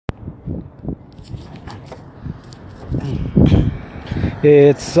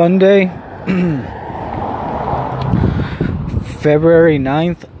It's Sunday, February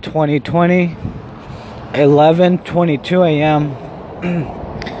 9th, 2020, 11:22 a.m.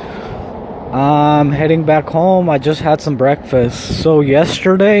 I'm heading back home. I just had some breakfast. So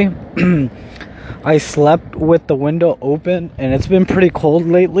yesterday, I slept with the window open, and it's been pretty cold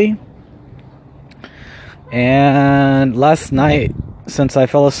lately. And last night, since I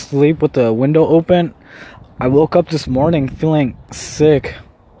fell asleep with the window open, I woke up this morning feeling sick.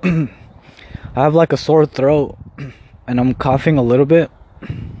 I have like a sore throat and I'm coughing a little bit.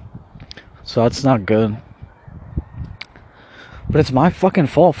 So that's not good. But it's my fucking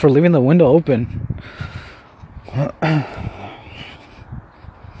fault for leaving the window open. But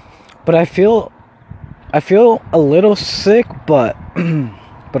I feel a little sick, but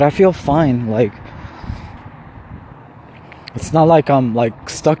I feel fine. Like, it's not like I'm like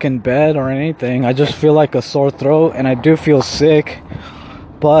stuck in bed or anything. I just feel like a sore throat and I do feel sick,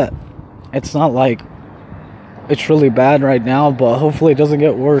 but it's not like it's really bad right now, but hopefully it doesn't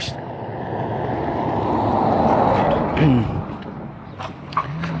get worse.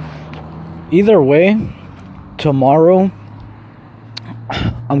 Either way, tomorrow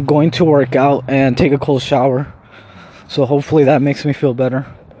I'm going to work out and take a cold shower. So hopefully that makes me feel better.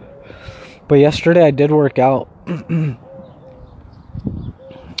 But yesterday I did work out.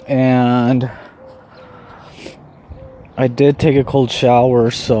 And I did take a cold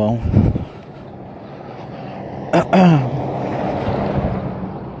shower, so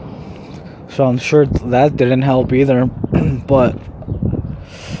so I'm sure that didn't help either. But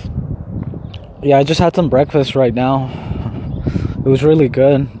yeah, I just had some breakfast right now. It was really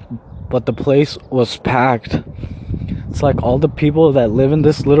good, but the place was packed. It's like all the people that live in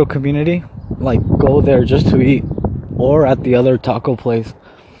this little community like go there just to eat, or at the other taco place.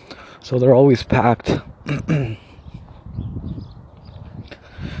 So they're always packed.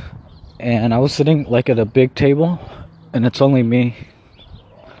 And I was sitting like at a big table, and it's only me.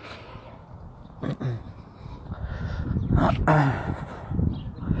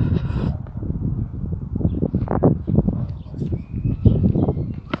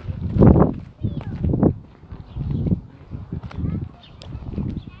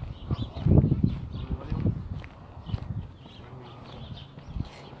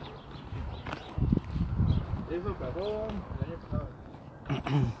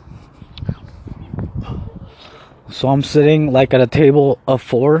 So I'm sitting like at a table of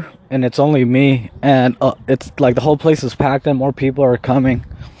 4, and it's only me, and it's like the whole place is packed and more people are coming.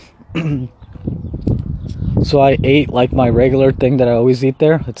 So I ate like my regular thing that I always eat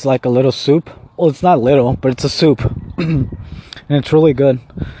there. It's like a little soup. Well, it's not little, but it's a soup. And it's really good.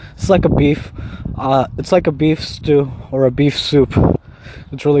 It's like a beef stew or a beef soup.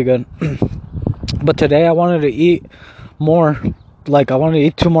 It's really good. But today I wanted to eat more. Like, I wanted to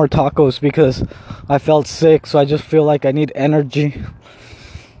eat 2 more tacos because I felt sick. So I just feel like I need energy.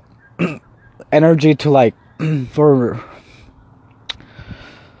 Energy to like so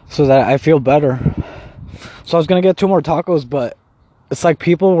that I feel better. So I was gonna get 2 more tacos, but it's like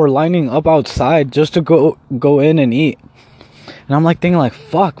people were lining up outside just to go in and eat. And I'm like thinking like,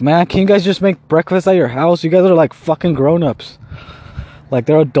 fuck, man, can you guys just make breakfast at your house? You guys are like fucking grown-ups. Like,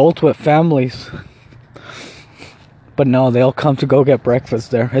 they're adults with families. But no, they'll come to go get breakfast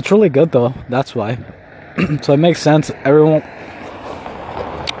there. It's really good though, that's why. So it makes sense. Everyone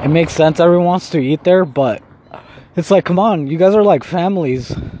wants to eat there, but it's like, come on, you guys are like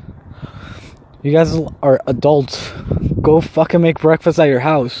families. You guys are adults. Go fucking make breakfast at your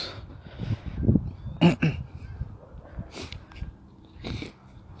house.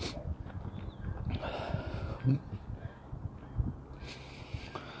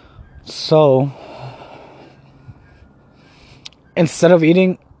 So instead of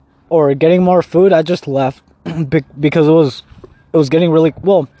eating or getting more food, I just left because it was getting really,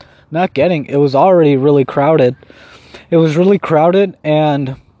 well, not getting, it was already really crowded. It was really crowded, and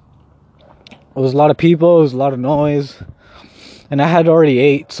it was a lot of people, it was a lot of noise, and I had already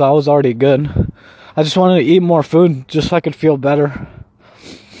ate, so I was already good. I just wanted to eat more food just so I could feel better.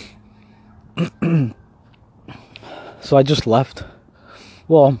 So I just left.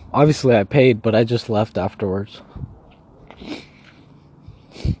 Well, obviously I paid, but I just left afterwards.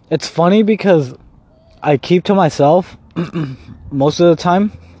 It's funny because I keep to myself most of the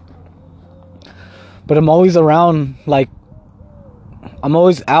time, but I'm always around, like, I'm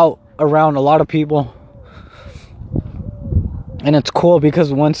always out around a lot of people. And it's cool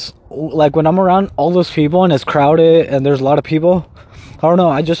because when I'm around all those people and it's crowded and there's a lot of people, I don't know,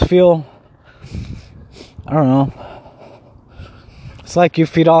 I just feel, I don't know, it's like you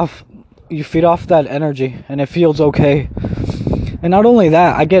feed off you feed off that energy, and it feels okay. And not only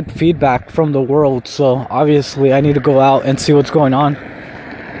that, I get feedback from the world, so obviously I need to go out and see what's going on.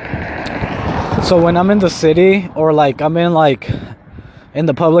 So when I'm in the city, or like I'm in in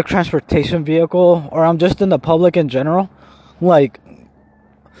the public transportation vehicle, or I'm just in the public in general, like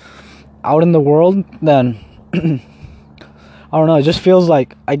out in the world, then I don't know, it just feels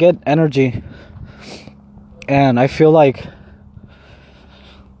like I get energy, and I feel like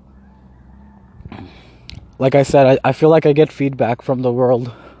I said, I feel like I get feedback from the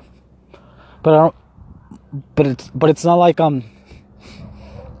world, but I don't, but it's not like I'm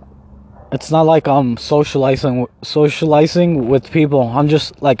socializing with people. I'm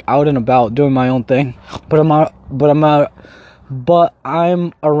just like out and about doing my own thing, but I'm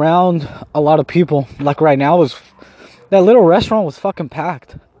around a lot of people. Like right now, that little restaurant was fucking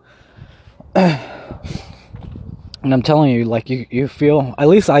packed. And I'm telling you, like, you feel, at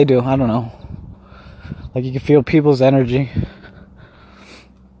least I do, I don't know, like you can feel people's energy.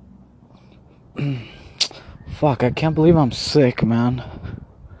 Fuck, I can't believe I'm sick, man.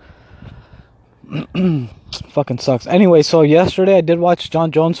 Fucking sucks. Anyway, so yesterday I did watch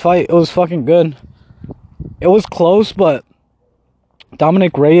Jon Jones fight. It was fucking good. It was close, but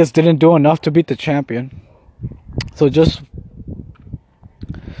Dominic Reyes didn't do enough to beat the champion. So just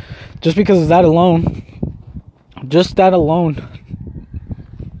because of that alone, just that alone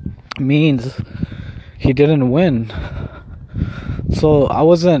means he didn't win. So I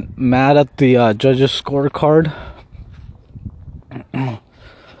wasn't mad at the judges' scorecard,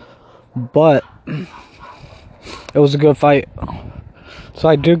 but it was a good fight. So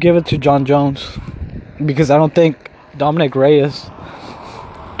I do give it to Jon Jones, because I don't think Dominic Reyes...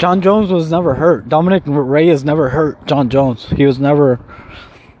 Jon Jones was never hurt. Dominic Reyes never hurt Jon Jones. He was never...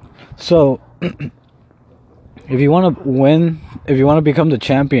 So, if you want to win, if you want to become the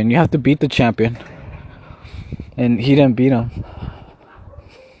champion, you have to beat the champion. And he didn't beat him.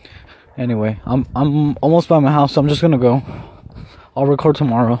 Anyway, I'm almost by my house, so I'm just gonna go. I'll record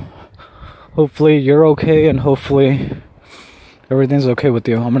tomorrow. Hopefully you're okay, and hopefully everything's okay with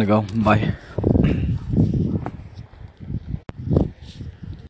you. I'm gonna go. Bye.